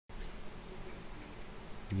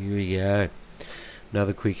Here we go.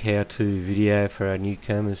 Another quick how-to video for our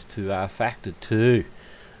newcomers to Rfactor 2.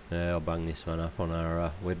 I'll bung this one up on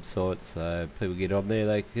our website so people get on there,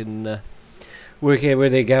 they can work out where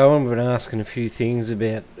they're going. We've been asking a few things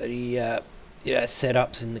about the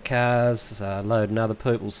setups in the cars, loading other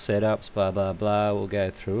people's setups, blah blah blah. We'll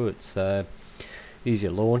go through it. So here's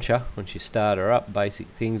your launcher. Once you start her up, basic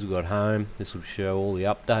things. We've got home. This will show all the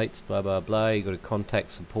updates, blah blah blah. You've got a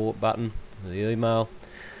contact support button, the email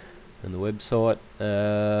and the website.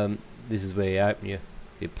 This is where you open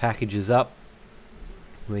your packages up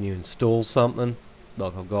when you install something,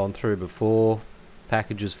 like I've gone through before.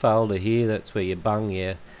 Packages folder here, that's where you bung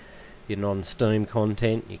your non-Steam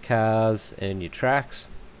content, your cars and your tracks.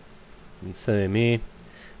 You can see them here,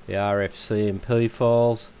 the RFCMP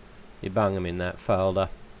files, you bung them in that folder,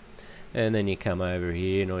 and then you come over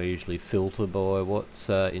here and I usually filter by what's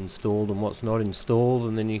installed and what's not installed,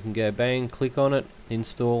 and then you can go bang, click on it,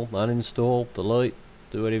 install, uninstall, delete,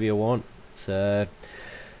 do whatever you want. So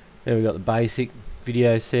then we've got the basic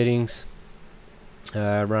video settings,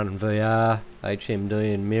 running VR,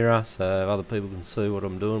 HMD and mirror, so other people can see what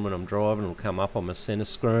I'm doing when I'm driving. It'll come up on my center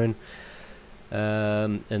screen.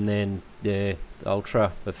 And then the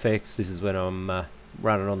ultra effects, this is when I'm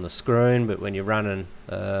running on the screen, but when you're running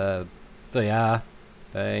VR,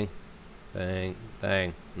 bang, bang,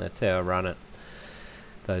 bang, and that's how I run it,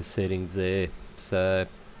 those settings there. So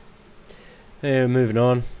yeah, moving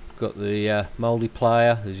on, got the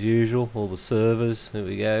multiplayer as usual, all the servers. There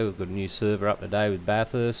we go, we've got a new server up today with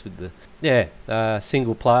Bathurst with the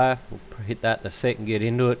single player. We'll hit that in a sec and get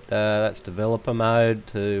into it. That's developer mode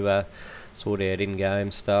to sort out in-game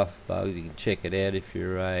stuff, bugs. You can check it out if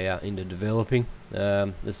you're into developing.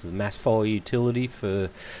 This is a mass file utility for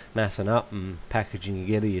massing up and packaging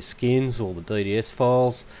together your skins, all the DDS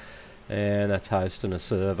files, and that's hosting a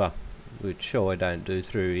server, which I don't do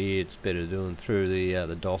through here. It's better doing through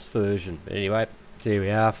the DOS version. But anyway, there we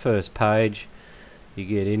are, first page you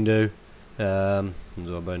get into. As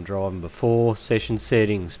I've been driving before, session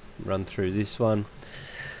settings, run through this one.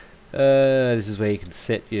 This is where you can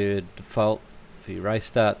set your default for your race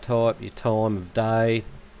start type, your time of day,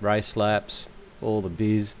 race laps, all the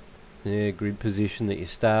biz, grid position that you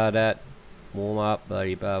start at, warm up,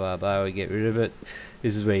 blah blah blah, we get rid of it.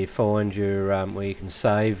 This is where you find your where you can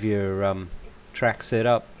save your track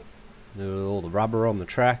setup, all the rubber on the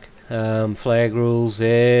track, flag rules,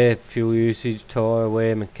 air, fuel usage, tyre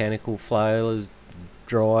wear, mechanical failures,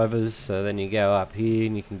 drivers. So then you go up here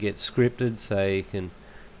and you can get scripted, so you can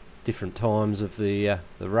different times of the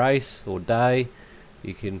race or day,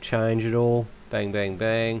 you can change it all, bang bang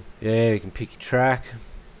bang. Yeah, you can pick your track,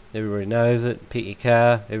 everybody knows it. Pick your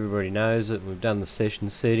car, everybody knows it. We've done the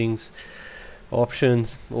session settings,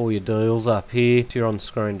 options, all your deals up here. If you're on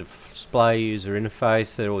screen display user interface,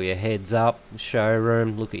 set all your heads up,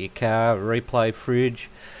 showroom, look at your car, replay fridge,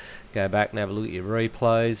 go back and have a look at your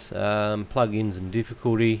replays, plugins and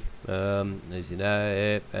difficulty, as you know,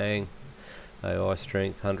 yeah, bang, AI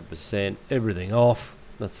strength 100%, everything off.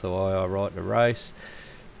 That's the way I write the race.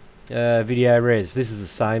 Video res, this is the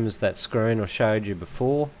same as that screen I showed you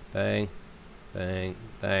before, bang, bang,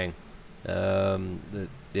 bang.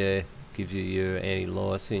 Yeah, gives you your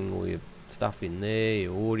anti-aliasing, all your stuff in there,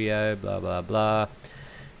 your audio, blah blah blah,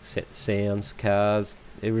 set the sounds, cars,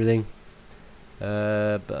 everything.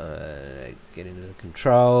 But get into the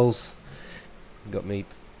controls. Got me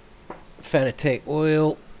Fanatec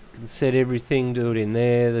oil, can set everything, do it in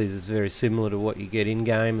there. This is very similar to what you get in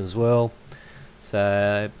game as well.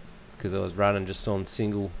 So because I was running just on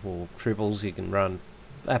single or triples, you can run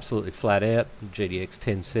absolutely flat out. GTX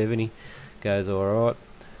 1070 goes alright.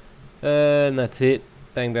 And that's it,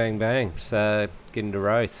 bang bang bang. So get into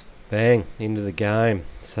race, bang, into the game.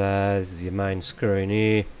 So this is your main screen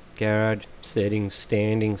here, garage, settings,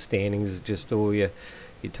 standings. Standings is just all your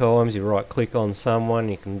times. You right click on someone,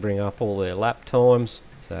 you can bring up all their lap times.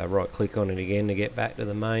 So right click on it again to get back to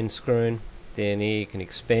the main screen. Down here you can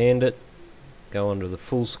expand it, go onto the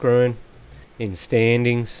full screen. In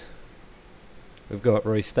standings we've got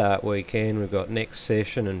restart weekend, we've got next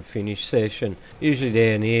session and finish session. Usually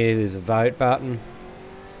down here there's a vote button.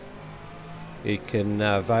 You can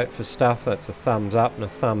vote for stuff. That's a thumbs up and a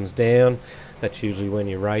thumbs down. That's usually when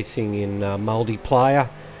you're racing in multiplayer.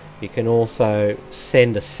 You can also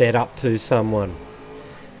send a setup to someone.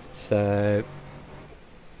 So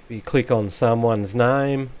you click on someone's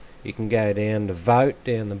name, you can go down to vote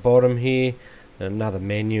down the bottom here, and another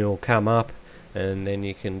menu will come up, and then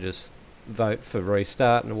you can just vote for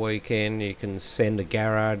restarting the weekend. You can send a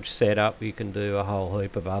garage setup, you can do a whole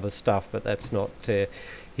heap of other stuff, but that's not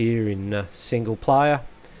here in single player.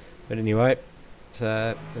 But anyway,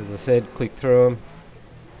 So as I said, click through them,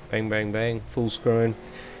 bang bang bang, full screen.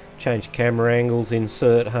 Change camera angles,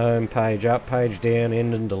 insert, home, page up, page down,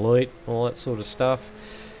 end and delete, all that sort of stuff.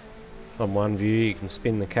 On one view you can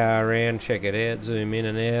spin the car around, check it out, zoom in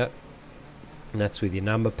and out, and that's with your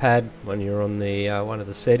number pad when you're on the one of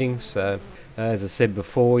the settings. So as I said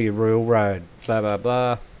before, your real road, blah blah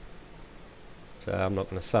blah. So I'm not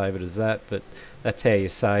going to save it as that, but that's how you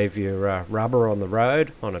save your rubber on the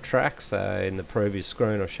road on a track. So in the previous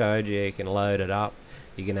screen I showed you, you can load it up,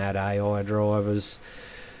 you can add AI drivers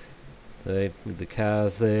with the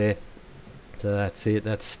cars there. So that's it,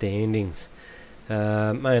 that's standings.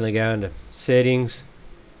 Mainly go into settings,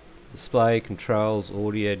 display, controls,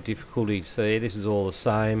 audio, difficulty. See, this is all the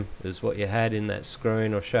same as what you had in that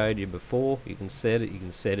screen I showed you before. You can set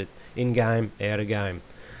it in game, out of game.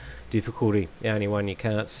 Difficulty, the only one you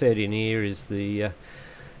can't set in here is the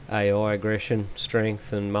AI aggression,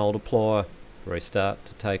 strength and multiplier. Restart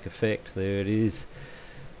to take effect, there it is.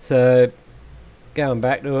 So going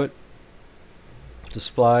back to it,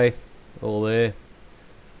 display, all there.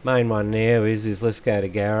 Main one now is let's go to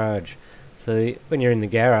garage. So when you're in the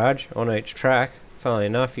garage on each track, funnily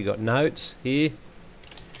enough, you got notes here.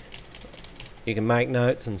 You can make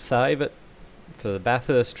notes and save it for the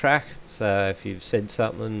Bathurst track. So if you've said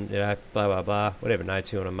something, you know, blah blah blah, whatever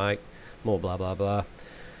notes you want to make, more blah blah blah.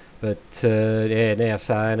 But yeah, now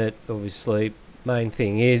saying it, obviously main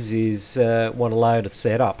thing is want to load a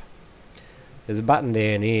setup. There's a button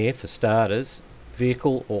down here for starters,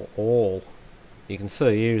 vehicle or all. You can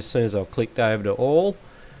see here as soon as I clicked over to all,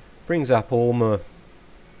 brings up all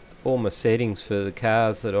my settings for the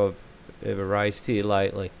cars that I've ever raced here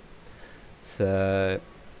lately. So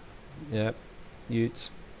yeah, utes.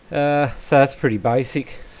 So that's pretty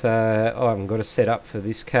basic. So I haven't got a setup for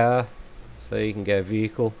this car, so you can go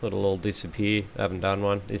vehicle, it'll all disappear. I haven't done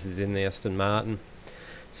one. This is in the Aston Martin.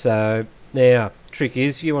 So now trick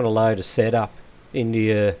is you want to load a setup into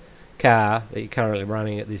your car that you're currently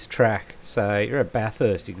running at this track. So you're at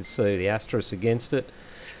Bathurst, you can see the asterisk against it.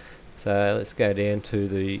 So let's go down to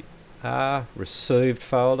the received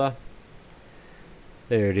folder.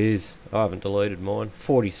 There it is. I haven't deleted mine.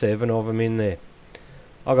 47 of them in there.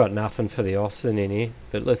 I got nothing for the Austin in here,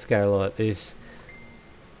 but let's go like this.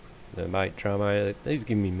 The mate Drummo, he's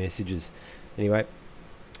giving me messages. Anyway,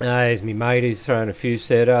 there's my mate, he's throwing a few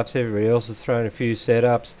setups, everybody else is throwing a few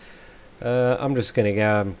setups. I'm just going to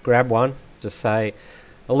go and grab one. Just say,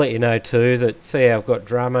 I'll let you know too that, see how I've got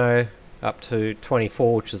Drummo up to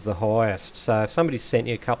 24, which is the highest. So if somebody sent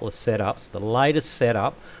you a couple of setups, the latest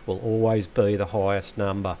setup will always be the highest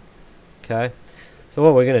number. Okay, so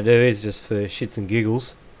what we're going to do is, just for shits and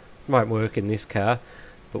giggles, it won't work in this car,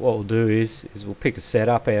 but what we'll do is we'll pick a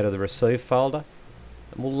setup out of the received folder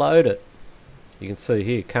and we'll load it. You can see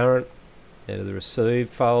here, current, out of the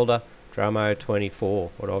received folder, Drummo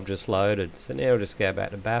 24, what I've just loaded. So now we'll just go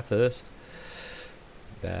back to Bathurst.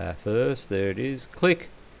 Bathurst, there it is. Click,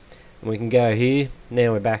 and we can go here.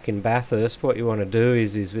 Now we're back in Bathurst. What you want to do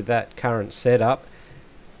is with that current setup,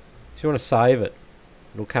 if you want to save it,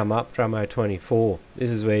 it'll come up Drummo 24.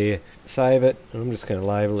 This is where you save it. And I'm just going to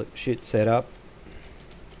label it shit setup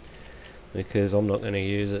because I'm not going to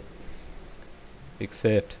use it.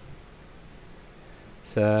 Accept.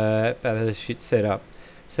 So Bathurst shit setup.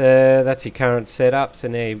 So that's your current setup. So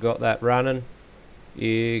now you've got that running.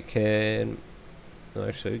 You can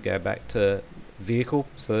actually go back to vehicle.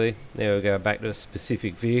 See, now we go back to a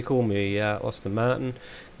specific vehicle, my Aston Martin.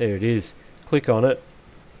 There it is. Click on it.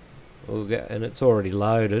 We'll go, and it's already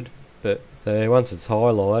loaded. But once it's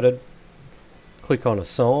highlighted, click on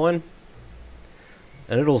assign,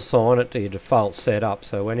 and it'll assign it to your default setup.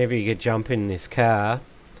 So whenever you jump in this car,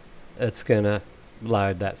 it's gonna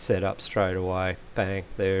load that setup straight away. Bang,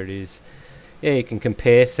 there it is. Yeah, you can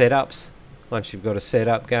compare setups. Once you've got a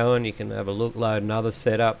setup going, you can have a look, load another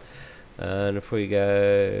setup, and if we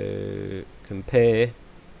go compare,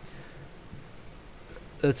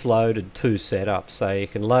 it's loaded two setups. So you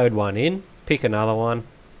can load one in, pick another one,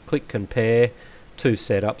 click compare, two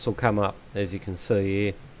setups will come up, as you can see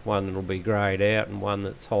here. One that'll be greyed out and one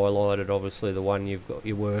that's highlighted, obviously the one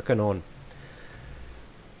you're working on.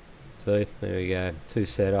 So there we go, two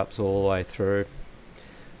setups all the way through.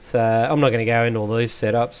 So I'm not going to go into all these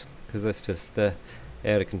setups because that's just out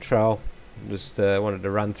of control. Just wanted to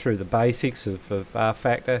run through the basics of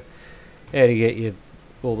Rfactor, how to get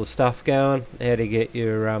all the stuff going, how to get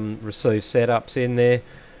your receive setups in there,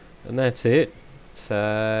 and that's it.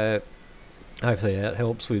 So hopefully that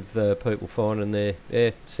helps with people finding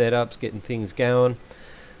their setups, getting things going.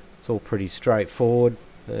 It's all pretty straightforward,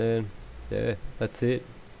 and yeah, that's it.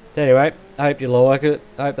 So anyway, hope you like it.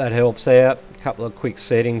 Hope that helps out. A couple of quick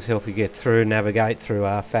settings help you get through, navigate through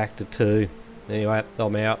Rfactor 2. Anyway,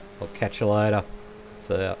 I'm out. I'll catch you later.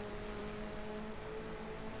 See ya.